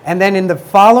God. And then in the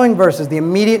following verses, the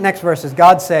immediate next verses,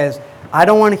 God says, I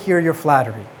don't want to hear your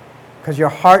flattery because your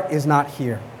heart is not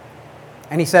here.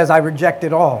 And he says, I reject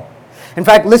it all. In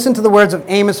fact, listen to the words of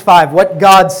Amos 5, what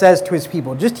God says to his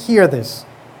people. Just hear this.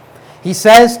 He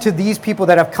says to these people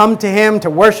that have come to him to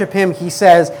worship him, he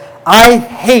says, I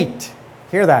hate,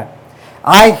 hear that,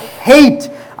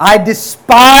 I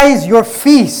despise your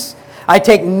feasts. I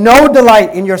take no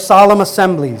delight in your solemn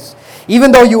assemblies.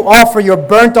 Even though you offer your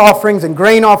burnt offerings and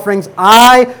grain offerings,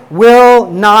 I will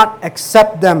not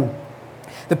accept them.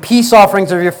 The peace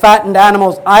offerings of your fattened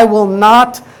animals, I will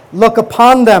not look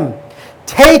upon them.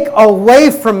 Take away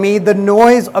from me the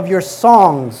noise of your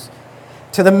songs.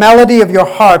 To the melody of your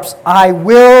harps, I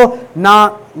will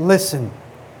not listen.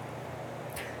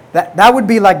 That would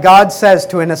be like God says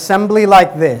to an assembly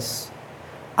like this,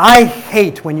 I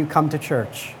hate when you come to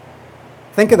church.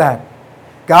 Think of that.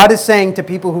 God is saying to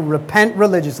people who repent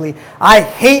religiously, I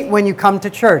hate when you come to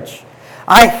church.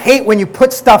 I hate when you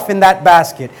put stuff in that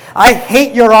basket. I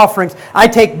hate your offerings. I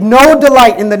take no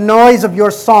delight in the noise of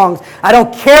your songs. I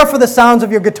don't care for the sounds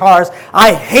of your guitars.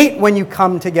 I hate when you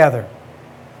come together.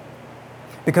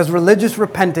 Because religious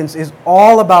repentance is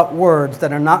all about words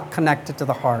that are not connected to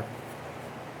the heart.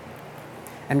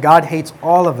 And God hates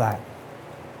all of that.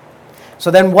 So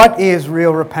then what is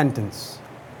real repentance?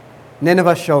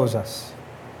 Nineveh shows us.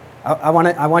 I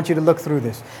want you to look through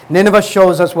this. Nineveh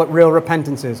shows us what real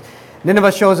repentance is.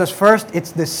 Nineveh shows us first,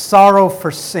 it's this sorrow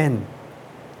for sin.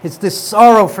 It's this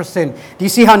sorrow for sin. Do you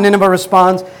see how Nineveh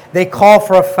responds? They call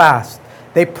for a fast.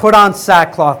 They put on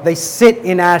sackcloth. They sit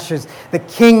in ashes. The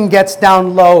king gets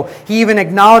down low. He even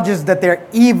acknowledges that they're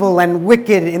evil and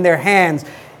wicked in their hands.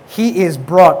 He is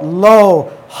brought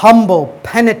low, humble,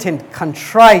 penitent,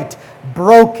 contrite,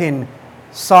 broken,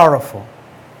 sorrowful.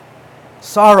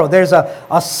 Sorrow. There's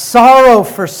a sorrow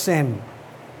for sin.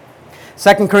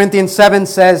 2 Corinthians 7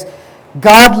 says,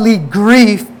 godly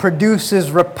grief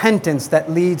produces repentance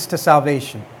that leads to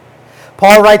salvation.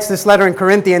 Paul writes this letter in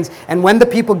Corinthians, and when the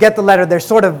people get the letter, they're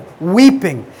sort of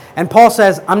weeping. And Paul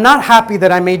says, I'm not happy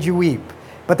that I made you weep.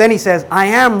 But then he says, I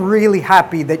am really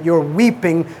happy that your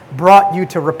weeping brought you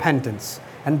to repentance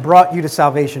and brought you to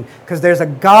salvation, because there's a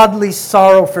godly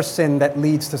sorrow for sin that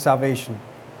leads to salvation.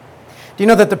 Do you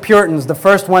know that the Puritans, the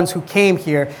first ones who came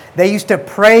here, they used to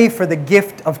pray for the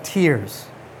gift of tears?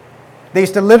 They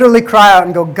used to literally cry out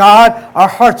and go, God, our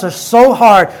hearts are so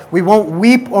hard, we won't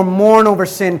weep or mourn over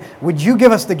sin. Would you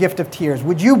give us the gift of tears?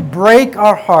 Would you break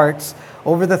our hearts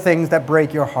over the things that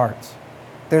break your hearts?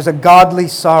 There's a godly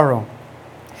sorrow.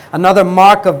 Another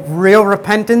mark of real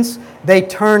repentance, they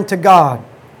turn to God.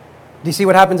 Do you see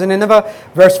what happens in Nineveh?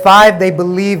 Verse 5, they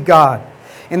believe God.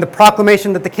 In the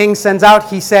proclamation that the king sends out,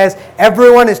 he says,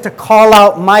 everyone is to call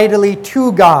out mightily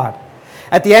to God.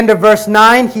 At the end of verse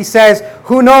 9, he says,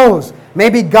 who knows?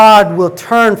 Maybe God will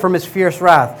turn from his fierce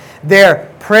wrath.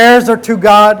 Their prayers are to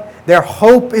God. Their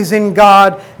hope is in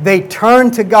God. They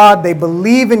turn to God. They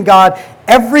believe in God.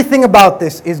 Everything about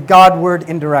this is Godward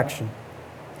in direction.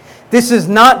 This is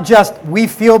not just, we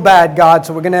feel bad, God,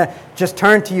 so we're going to just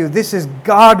turn to you. This is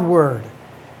Godward.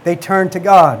 They turn to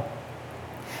God.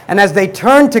 And as they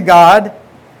turn to God,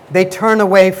 they turn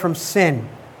away from sin.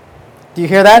 Do you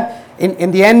hear that?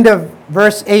 In the end of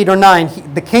verse 8 or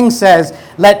 9, the king says,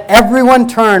 let everyone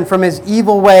turn from his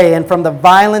evil way and from the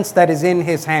violence that is in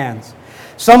his hands.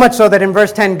 So much so that in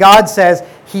verse 10, God says,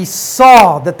 he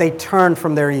saw that they turned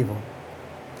from their evil.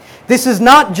 This is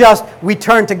not just we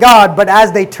turn to God, but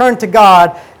as they turn to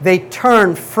God, they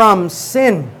turn from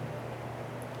sin.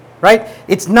 Right?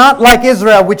 It's not like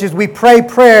Israel, which is we pray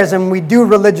prayers and we do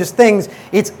religious things.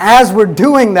 It's as we're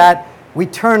doing that, we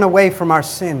turn away from our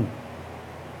sin.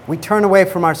 We turn away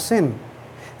from our sin.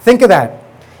 Think of that.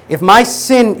 If my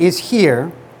sin is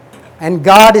here and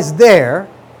God is there,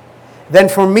 then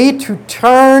for me to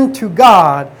turn to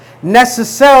God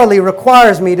necessarily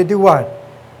requires me to do what?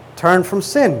 Turn from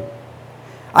sin.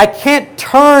 I can't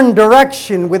turn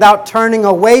direction without turning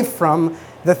away from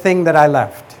the thing that I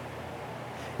left.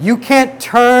 You can't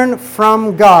turn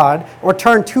from God or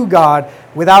turn to God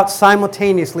without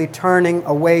simultaneously turning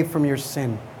away from your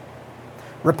sin.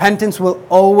 Repentance will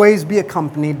always be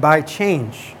accompanied by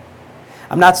change.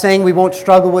 I'm not saying we won't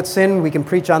struggle with sin. We can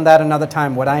preach on that another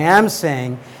time. What I am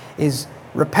saying is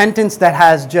repentance that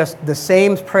has just the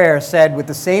same prayer said with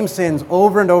the same sins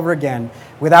over and over again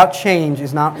without change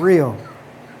is not real.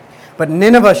 But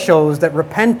Nineveh shows that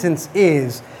repentance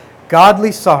is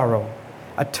godly sorrow,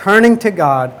 a turning to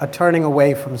God, a turning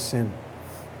away from sin.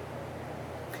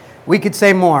 We could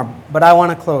say more, but I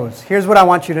want to close. Here's what I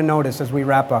want you to notice as we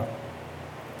wrap up.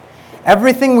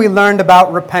 Everything we learned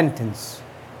about repentance,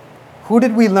 who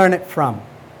did we learn it from?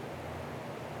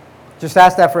 Just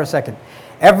ask that for a second.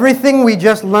 Everything we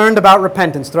just learned about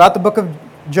repentance throughout the book of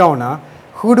Jonah,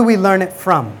 who do we learn it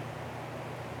from?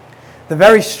 The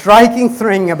very striking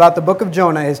thing about the book of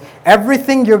Jonah is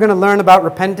everything you're going to learn about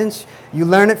repentance, you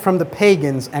learn it from the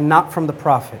pagans and not from the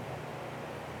prophet.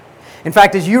 In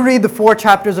fact, as you read the 4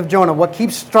 chapters of Jonah, what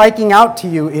keeps striking out to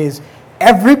you is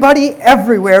everybody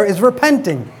everywhere is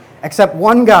repenting. Except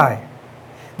one guy.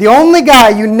 The only guy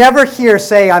you never hear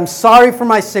say, I'm sorry for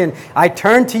my sin, I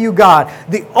turn to you, God.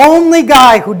 The only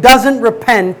guy who doesn't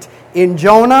repent in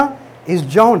Jonah is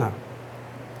Jonah.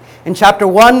 In chapter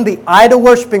 1, the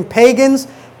idol-worshipping pagans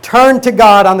turned to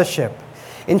God on the ship.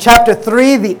 In chapter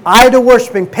 3, the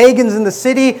idol-worshipping pagans in the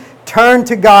city turned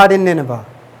to God in Nineveh.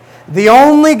 The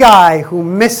only guy who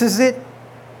misses it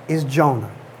is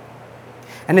Jonah.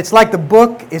 And it's like the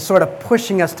book is sort of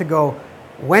pushing us to go,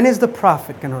 when is the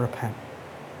prophet going to repent?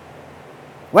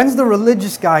 When's the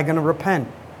religious guy going to repent?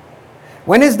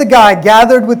 When is the guy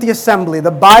gathered with the assembly,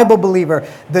 the Bible believer,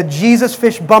 the Jesus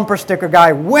fish bumper sticker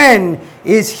guy, when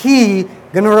is he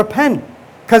going to repent?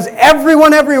 Because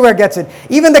everyone everywhere gets it.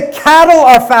 Even the cattle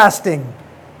are fasting.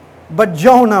 But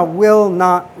Jonah will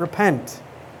not repent.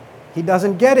 He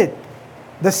doesn't get it.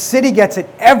 The city gets it.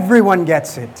 Everyone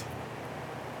gets it.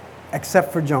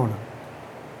 Except for Jonah.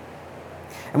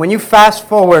 And when you fast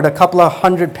forward a couple of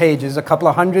hundred pages, a couple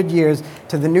of hundred years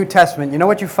to the New Testament, you know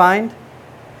what you find?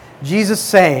 Jesus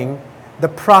saying, the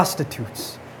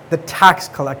prostitutes, the tax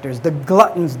collectors, the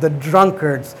gluttons, the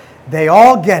drunkards, they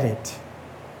all get it,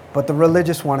 but the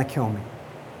religious want to kill me.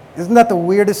 Isn't that the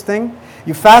weirdest thing?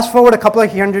 You fast forward a couple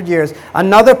of hundred years,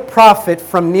 another prophet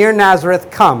from near Nazareth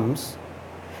comes,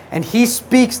 and he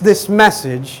speaks this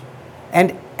message,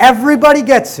 and everybody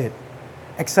gets it,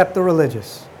 except the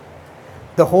religious.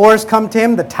 The whores come to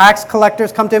him, the tax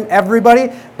collectors come to him,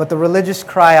 everybody, but the religious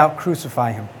cry out,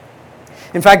 crucify him.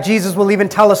 In fact, Jesus will even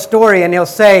tell a story, and he'll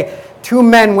say, 2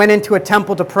 men went into a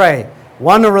temple to pray.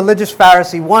 One a religious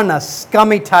Pharisee, one a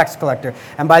scummy tax collector.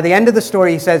 And by the end of the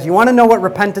story, he says, you want to know what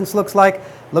repentance looks like?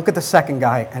 Look at the second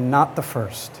guy and not the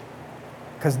first.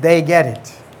 Because they get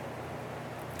it.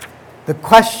 The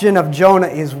question of Jonah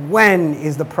is, when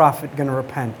is the prophet going to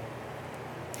repent?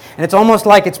 And it's almost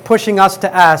like it's pushing us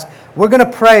to ask, we're going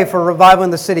to pray for revival in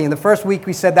the city. In the first week,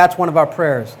 we said that's one of our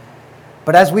prayers.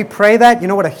 But as we pray that, you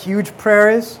know what a huge prayer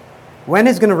is? When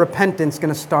is repentance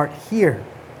going to start here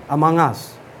among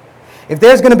us? If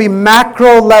there's going to be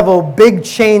macro level big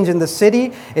change in the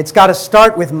city, it's got to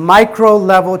start with micro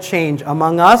level change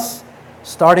among us,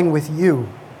 starting with you.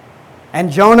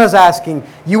 And Jonah's asking,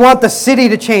 you want the city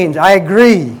to change? I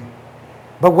agree.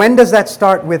 But when does that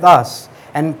start with us?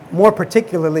 And more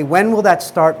particularly, when will that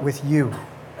start with you?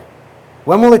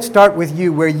 When will it start with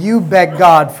you, where you beg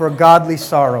God for a godly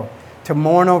sorrow, to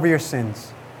mourn over your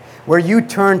sins, where you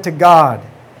turn to God,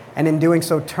 and in doing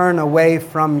so turn away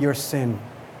from your sin?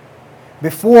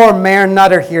 Before Mayor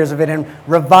Nutter hears of it and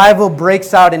revival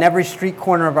breaks out in every street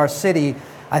corner of our city,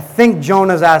 I think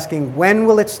Jonah's asking, when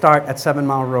will it start at 7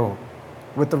 Mile Road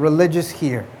with the religious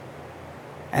here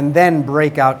and then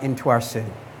break out into our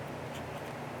city?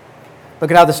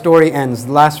 Look at how the story ends,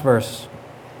 the last verse.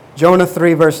 Jonah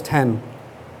 3, verse 10.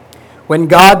 When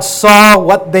God saw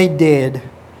what they did,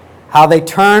 how they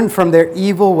turned from their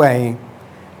evil way,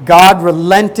 God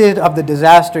relented of the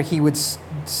disaster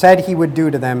said he would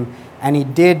do to them, and he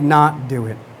did not do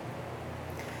it.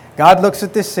 God looks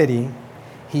at this city,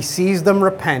 he sees them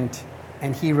repent,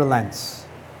 and he relents.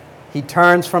 He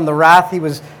turns from the wrath he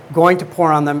was going to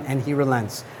pour on them, and he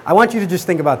relents. I want you to just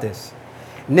think about this.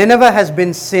 Nineveh has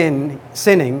been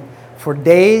sinning for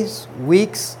days,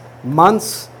 weeks,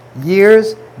 months,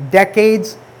 years,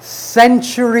 decades,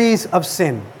 centuries of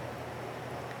sin.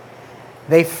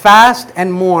 They fast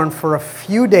and mourn for a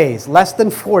few days, less than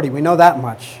 40, we know that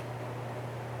much.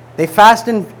 They fast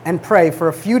and pray for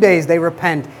a few days, they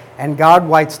repent, and God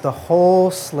wipes the whole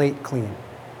slate clean.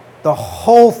 The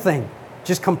whole thing,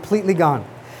 just completely gone.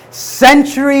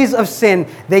 Centuries of sin,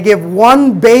 they give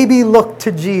one baby look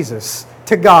to Jesus,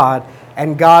 to God,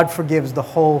 and God forgives the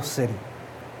whole city.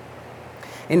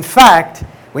 In fact,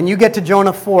 when you get to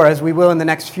Jonah 4, as we will in the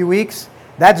next few weeks,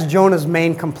 that's Jonah's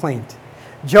main complaint.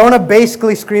 Jonah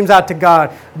basically screams out to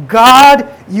God,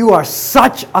 God, you are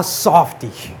such a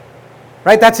softie.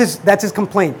 Right? That's his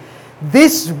complaint.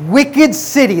 This wicked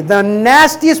city, the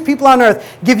nastiest people on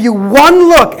earth, give you one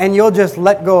look and you'll just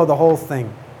let go of the whole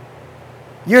thing.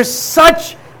 You're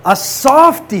such a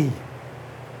softie.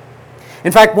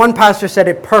 In fact, one pastor said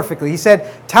it perfectly. He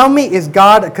said, tell me, is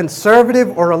God a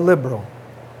conservative or a liberal?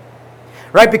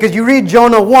 Right? Because you read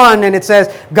Jonah 1 and it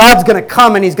says, God's going to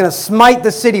come and he's going to smite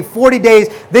the city 40 days.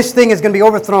 This thing is going to be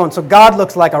overthrown. So God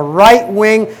looks like a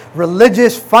right-wing,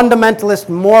 religious, fundamentalist,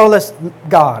 moralist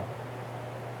God.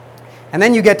 And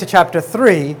then you get to chapter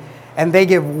 3 and they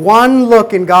give one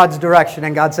look in God's direction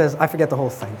and God says, I forget the whole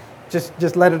thing.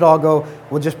 Just let it all go.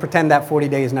 We'll just pretend that 40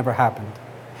 days never happened.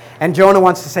 And Jonah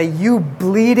wants to say, you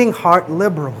bleeding heart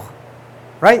liberal.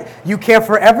 Right? You care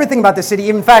for everything about the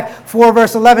city. In fact, 4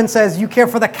 verse 11 says you care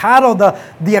for the cattle,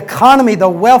 the economy, the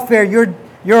welfare.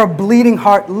 You're a bleeding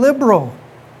heart liberal.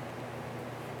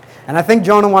 And I think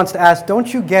Jonah wants to ask,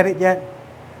 don't you get it yet?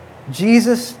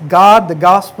 Jesus, God, the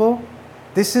gospel,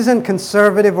 this isn't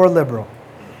conservative or liberal.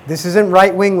 This isn't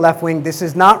right wing, left wing. This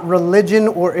is not religion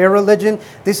or irreligion.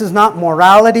 This is not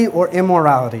morality or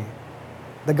immorality.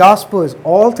 The gospel is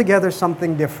altogether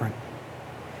something different.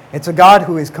 It's a God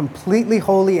who is completely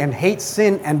holy and hates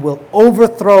sin and will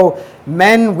overthrow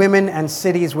men, women, and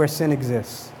cities where sin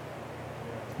exists.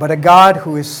 But a God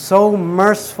who is so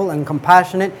merciful and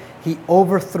compassionate, he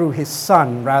overthrew his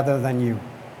son rather than you.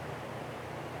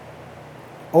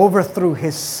 Overthrew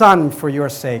his son for your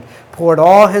sake, poured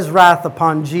all his wrath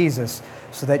upon Jesus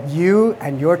so that you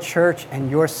and your church and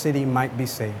your city might be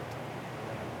saved.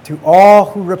 To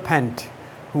all who repent,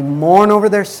 who mourn over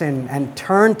their sin and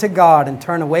turn to God and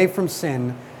turn away from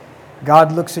sin,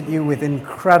 God looks at you with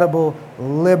incredible,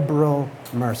 liberal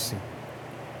mercy.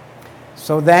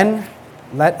 So then,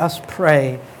 let us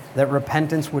pray that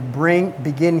repentance would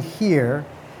begin here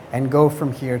and go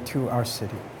from here to our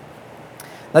city.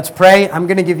 Let's pray. I'm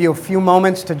going to give you a few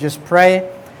moments to just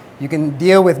pray. You can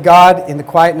deal with God in the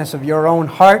quietness of your own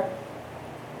heart.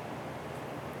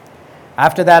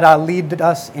 After that, I'll lead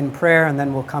us in prayer, and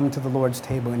then we'll come to the Lord's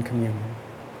table in communion.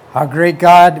 Our great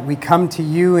God, we come to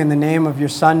you in the name of your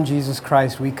Son, Jesus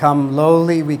Christ. We come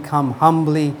lowly, we come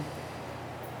humbly.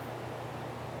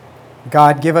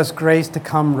 God, give us grace to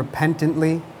come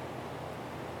repentantly.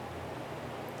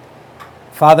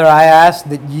 Father, I ask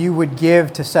that you would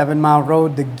give to 7 Mile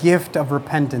Road the gift of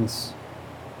repentance.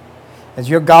 As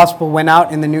your gospel went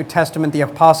out in the New Testament, the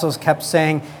apostles kept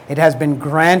saying, it has been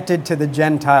granted to the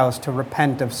Gentiles to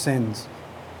repent of sins.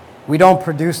 We don't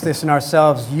produce this in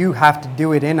ourselves. You have to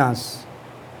do it in us.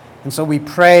 And so we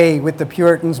pray with the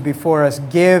Puritans before us,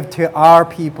 give to our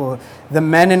people, the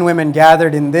men and women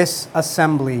gathered in this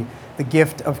assembly, the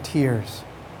gift of tears.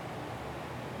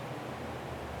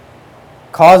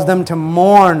 Cause them to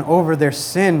mourn over their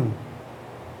sin.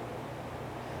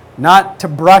 Not to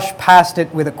brush past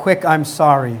it with a quick "I'm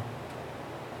sorry,"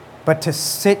 but to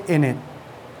sit in it.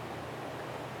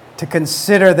 To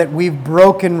consider that we've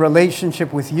broken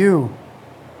relationship with you.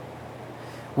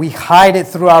 We hide it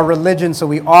through our religion, so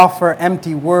we offer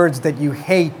empty words that you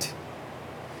hate.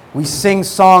 We sing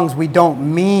songs we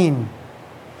don't mean.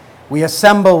 We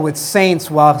assemble with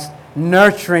saints whilst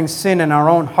nurturing sin in our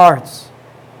own hearts.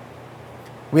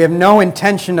 We have no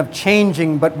intention of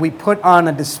changing, but we put on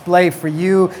a display for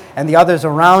you and the others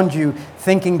around you,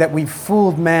 thinking that we've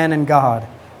fooled man and God.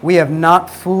 We have not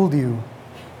fooled you.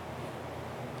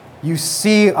 You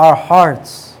see our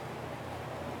hearts.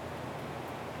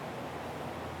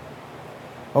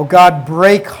 Oh God,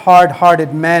 break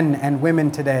hard-hearted men and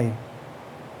women today.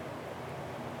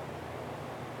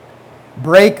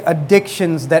 Break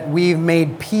addictions that we've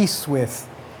made peace with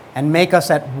and make us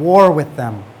at war with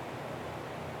them.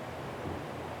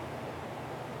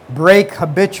 Break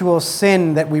habitual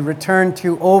sin that we return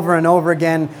to over and over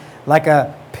again like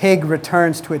a pig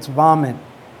returns to its vomit.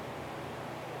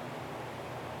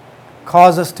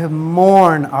 Cause us to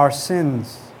mourn our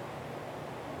sins.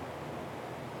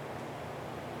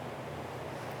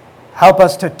 Help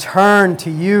us to turn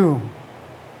to you.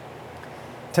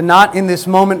 To not in this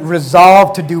moment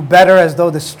resolve to do better as though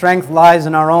the strength lies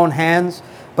in our own hands,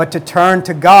 but to turn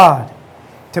to God.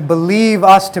 To believe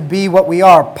us to be what we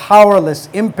are, powerless,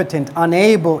 impotent,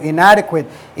 unable, inadequate,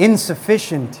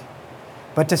 insufficient,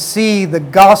 but to see the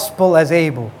gospel as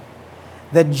able,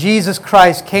 that Jesus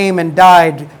Christ came and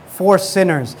died for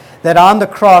sinners, that on the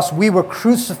cross we were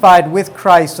crucified with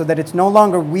Christ so that it's no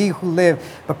longer we who live,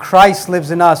 but Christ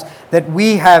lives in us, that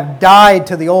we have died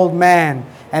to the old man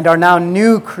and are now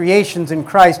new creations in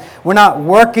Christ. We're not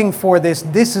working for this.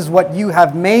 This is what you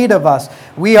have made of us.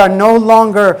 We are no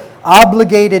longer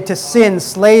obligated to sin,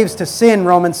 slaves to sin,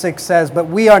 Romans 6 says, but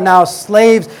we are now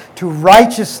slaves to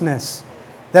righteousness.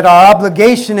 That our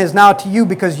obligation is now to you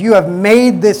because you have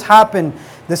made this happen.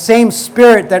 The same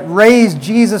Spirit that raised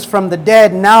Jesus from the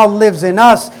dead now lives in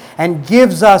us and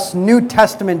gives us New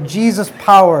Testament Jesus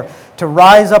power to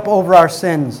rise up over our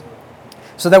sins.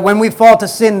 So that when we fall to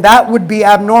sin, that would be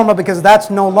abnormal because that's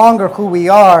no longer who we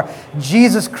are.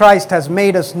 Jesus Christ has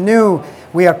made us new.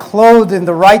 We are clothed in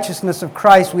the righteousness of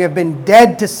Christ. We have been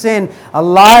dead to sin,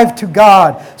 alive to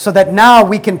God, so that now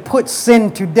we can put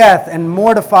sin to death and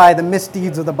mortify the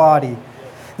misdeeds of the body.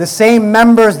 The same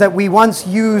members that we once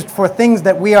used for things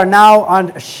that we are now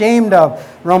ashamed of,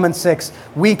 Romans 6,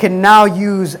 we can now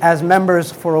use as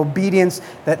members for obedience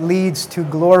that leads to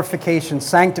glorification,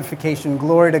 sanctification,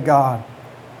 glory to God.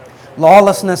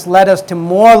 Lawlessness led us to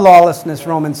more lawlessness,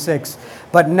 Romans 6.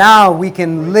 But now we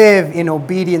can live in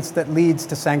obedience that leads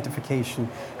to sanctification.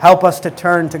 Help us to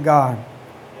turn to God.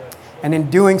 And in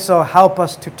doing so, help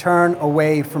us to turn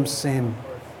away from sin.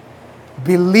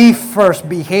 Belief first,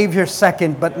 behavior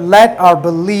second, but let our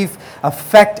belief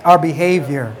affect our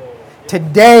behavior.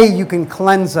 Today you can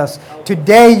cleanse us.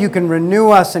 Today you can renew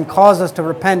us and cause us to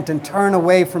repent and turn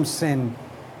away from sin.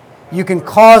 You can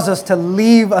cause us to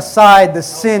leave aside the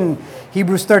sin,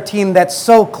 Hebrews 13, that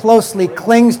so closely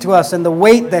clings to us and the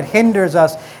weight that hinders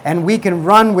us, and we can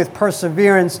run with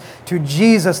perseverance to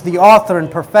Jesus, the author and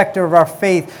perfecter of our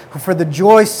faith, who for the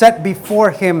joy set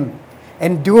before him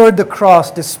endured the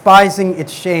cross, despising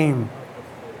its shame.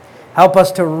 Help us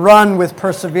to run with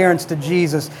perseverance to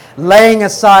Jesus, laying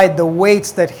aside the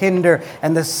weights that hinder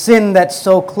and the sin that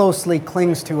so closely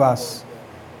clings to us.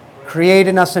 Create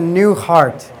in us a new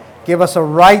heart. Give us a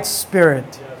right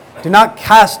spirit. Do not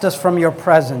cast us from your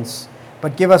presence,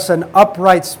 but give us an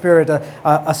upright spirit,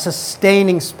 a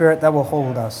sustaining spirit that will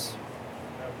hold us.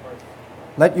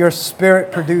 Let your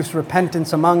Spirit produce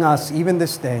repentance among us even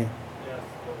this day.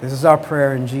 This is our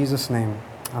prayer in Jesus' name.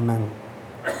 Amen.